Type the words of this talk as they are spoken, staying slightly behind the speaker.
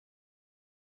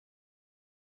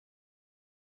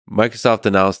Microsoft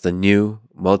announced a new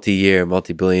multi-year,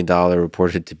 multi-billion dollar,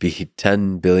 reported to be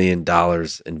 $10 billion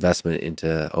investment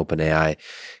into OpenAI.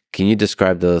 Can you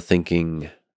describe the thinking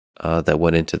that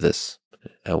went into this?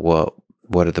 What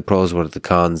are the pros? What are the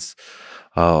cons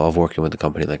of working with a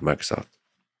company like Microsoft?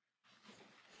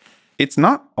 It's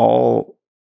not all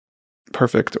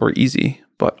perfect or easy,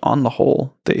 but on the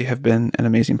whole, they have been an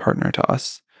amazing partner to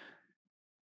us.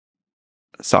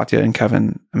 Satya and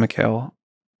Kevin and Mikhail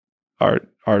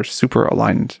are super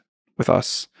aligned with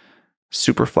us,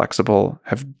 super flexible,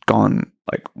 have gone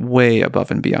like way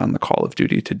above and beyond the call of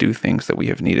duty to do things that we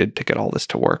have needed to get all this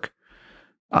to work.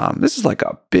 This is like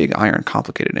a big, iron,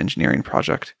 complicated engineering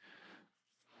project,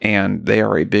 and they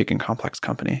are a big and complex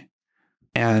company.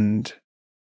 And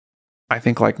I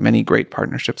think, like many great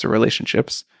partnerships or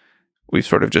relationships, we've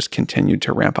sort of just continued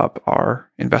to ramp up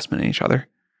our investment in each other,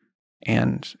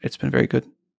 and it's been very good.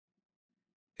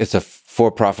 It's a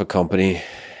for-profit company.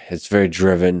 It's very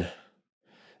driven.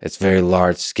 It's very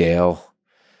large scale.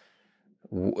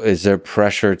 Is there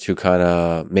pressure to kind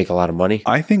of make a lot of money?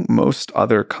 I think most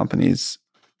other companies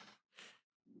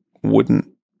wouldn't.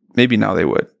 Maybe now they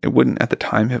would. It wouldn't at the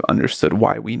time have understood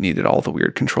why we needed all the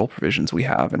weird control provisions we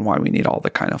have and why we need all the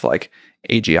kind of like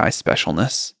AGI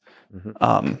specialness.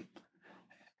 Mm-hmm.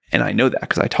 And I know that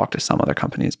because I talked to some other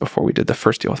companies before we did the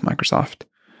first deal with Microsoft.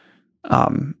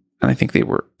 And I think they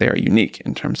are unique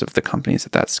in terms of the companies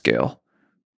at that scale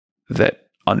that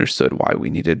understood why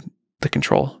we needed the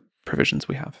control provisions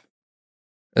we have.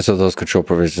 And so those control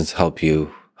provisions help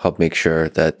make sure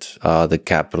that the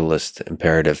capitalist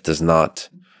imperative does not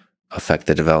affect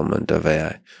the development of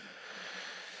AI.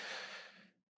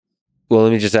 Well,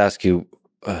 let me just ask you,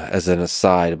 as an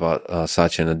aside, about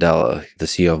Satya Nadella, the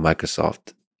CEO of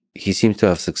Microsoft. He seems to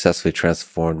have successfully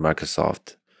transformed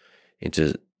Microsoft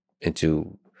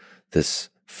into this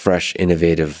fresh,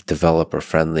 innovative,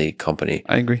 developer-friendly company.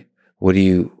 I agree. I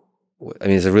mean,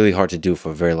 it's really hard to do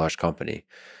for a very large company.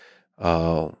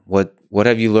 What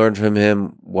have you learned from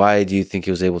him? Why do you think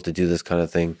he was able to do this kind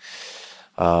of thing?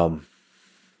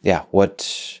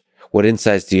 What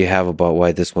insights do you have about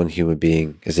why this one human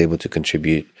being is able to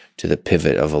contribute to the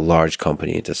pivot of a large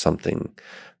company into something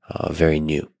very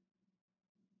new?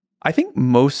 I think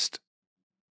most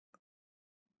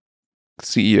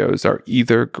CEOs are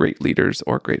either great leaders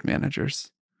or great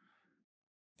managers.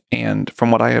 And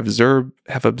from what I have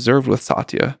observed with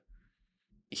Satya,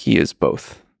 he is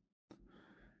both.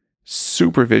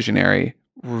 Super visionary,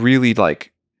 really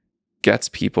like gets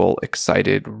people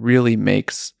excited, really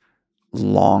makes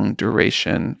long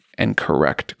duration and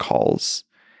correct calls.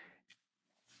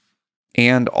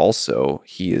 And also,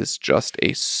 he is just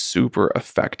a super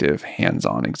effective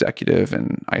hands-on executive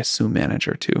and I assume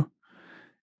manager too.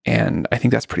 And I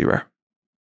think that's pretty rare.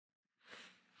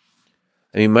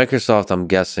 I mean, Microsoft, I'm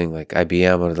guessing, like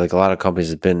IBM or like a lot of companies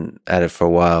that have been at it for a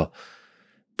while,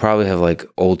 probably have like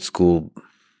old school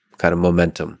kind of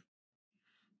momentum.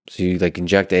 So you like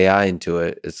inject AI into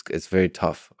it, it's very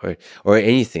tough. Or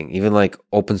anything, even like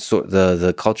open source,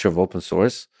 the culture of open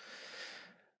source.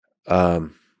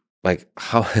 Like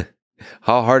how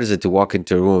hard is it to walk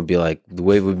into a room and be like, the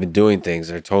way we've been doing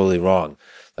things are totally wrong?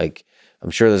 Like, I'm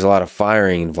sure there's a lot of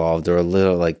firing involved or a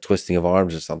little like twisting of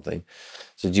arms or something.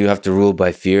 So do you have to rule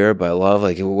by fear, by love?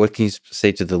 Like, what can you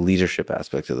say to the leadership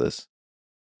aspect of this?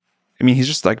 I mean, he's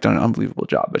just like done an unbelievable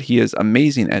job, but he is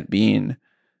amazing at being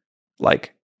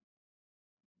like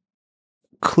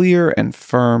clear and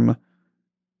firm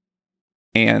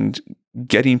and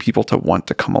getting people to want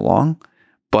to come along,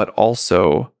 but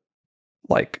also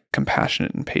like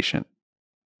compassionate and patient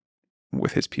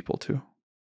with his people too.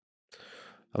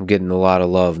 I'm getting a lot of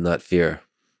love, not fear.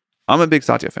 I'm a big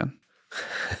Satya fan.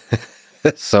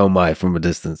 So am I from a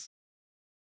distance.